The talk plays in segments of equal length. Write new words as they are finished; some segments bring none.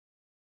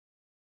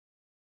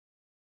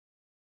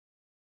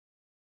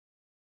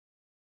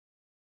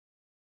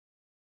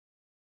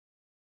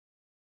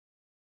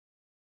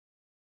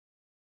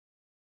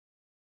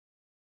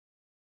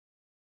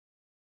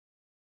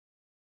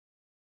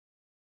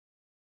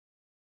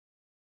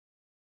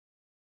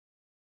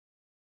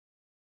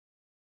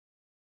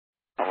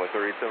Envoy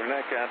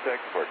 3879, contact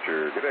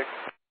departure. Good day.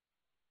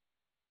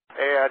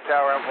 Hey,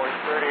 Tower Envoy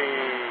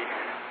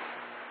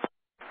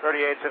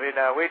 3879.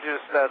 We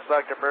just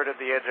slugged diverted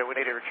the engine. We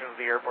need to return to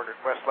the airport.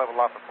 Request level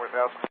off at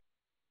 4,000.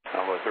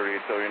 Envoy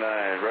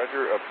 3879,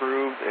 roger,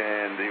 approved.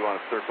 And do you want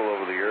to circle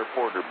over the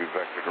airport or be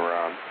vectored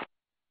around?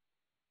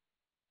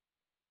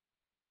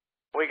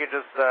 We can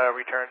just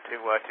return to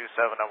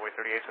 27 Envoy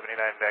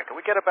 3879. Can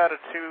we get about a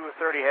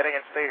 230 heading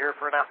and stay here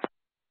for now?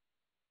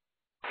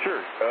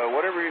 Sure.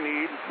 Whatever you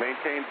need,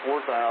 maintain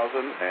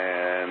 4,000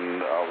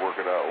 and I'll work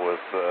it out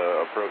with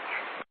approach.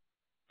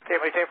 Okay,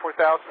 maintain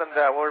 4,000.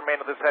 We'll remain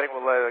on this heading.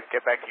 We'll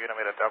get back to you in a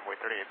minute, Envoy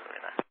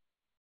 3879.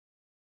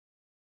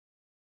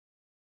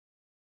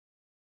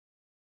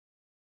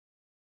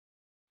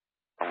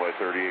 Envoy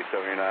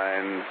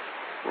 3879,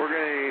 we're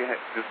going to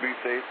just be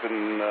safe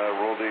and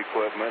roll the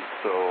equipment,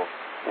 so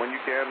when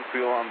you can,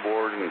 fuel on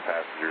board and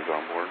passengers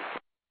on board.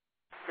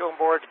 Fuel on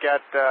board,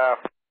 got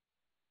 2.5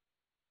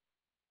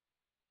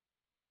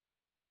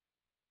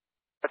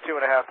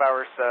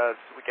 hours,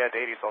 we got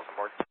 80 souls on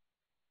board.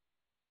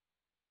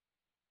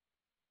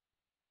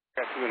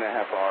 Got 2.5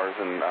 hours,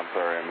 and I'm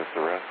sorry I missed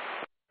the rest.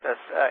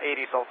 That's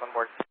 80 souls on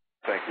board.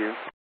 Thank you.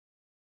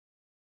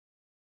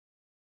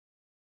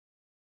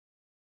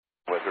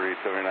 Envoy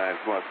 3879,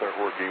 just want to start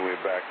working your way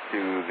back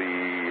to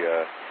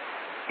the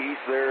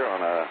east there on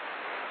a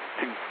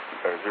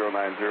 090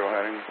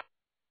 heading.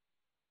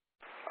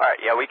 Alright,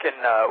 yeah, we can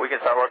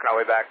start working our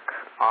way back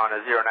on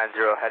a 090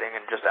 heading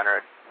and just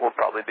enter it. We'll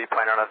probably be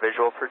planning on a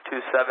visual for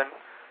 27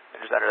 and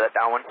just enter that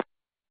downwind.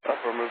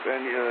 Affirmative.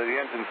 And the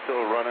engine's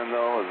still running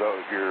though? Is that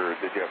what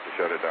did you have to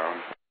shut it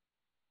down?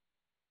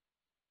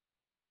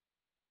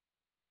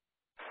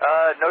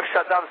 No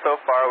shutdown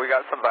so far. We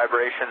got some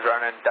vibrations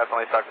running,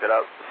 definitely sucked it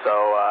up. So,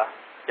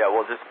 yeah,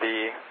 we'll just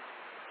be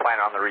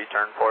planning on the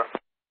return for it.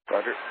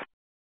 Roger.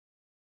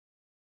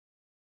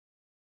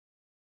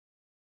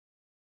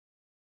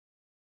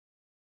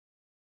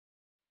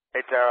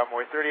 Hey, Tower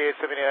Envoy 3879,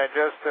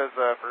 just as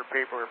for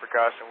paper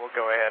precaution, we'll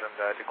go ahead and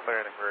declare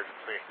an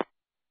emergency.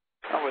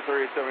 Envoy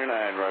 3879,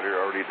 roger,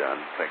 already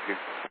done. Thank you.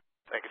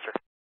 Thank you, sir.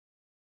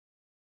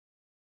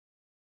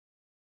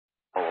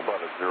 Oh,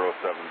 about a 070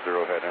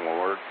 heading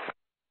will work.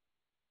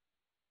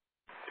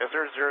 Yes,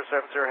 sir,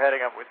 070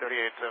 heading Envoy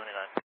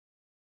 3879.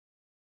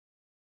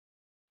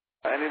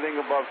 Anything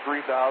above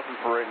 3,000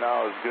 for right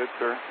now is good,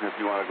 sir, if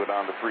you want to go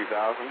down to 3,000.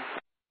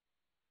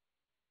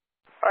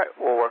 Alright,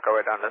 we'll work our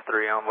way down to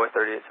 3 Envoy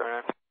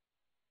 3879.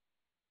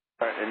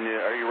 Alright, and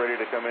are you ready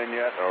to come in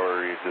yet, or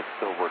are you just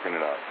still working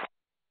it out?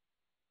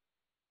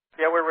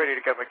 Yeah, we're ready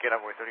to come again,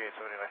 Envoy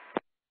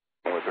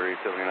 3879. Envoy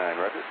 3879,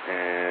 roger.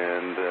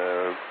 And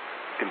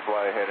you can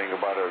fly heading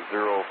about a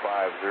 050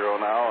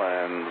 now,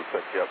 and we'll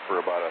set you up for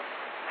about a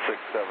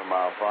 6-7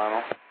 mile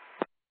final.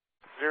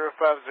 050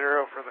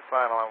 for the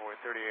final, Envoy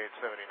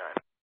 3879.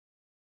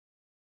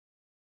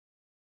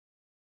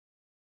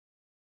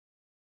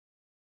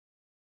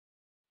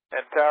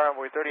 And Tower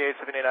Envoy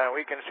 3879,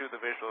 we can shoot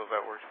the visual if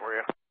that works for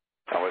you.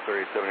 Envoy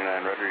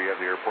 3879, roger, you have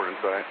the airport in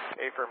sight.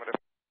 Affirmative.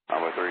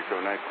 Envoy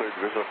 3879, cleared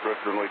the visual approach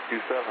runway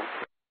 27.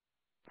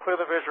 Clear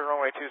the visual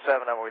runway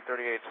 27, Envoy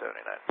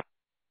 3879.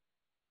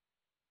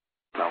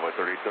 Envoy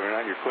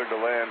 3879, you're cleared to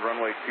land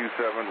runway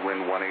 27,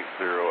 wind 180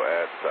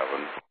 at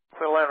 7.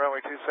 Clear to land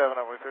runway 27,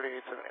 Envoy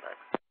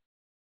 3879.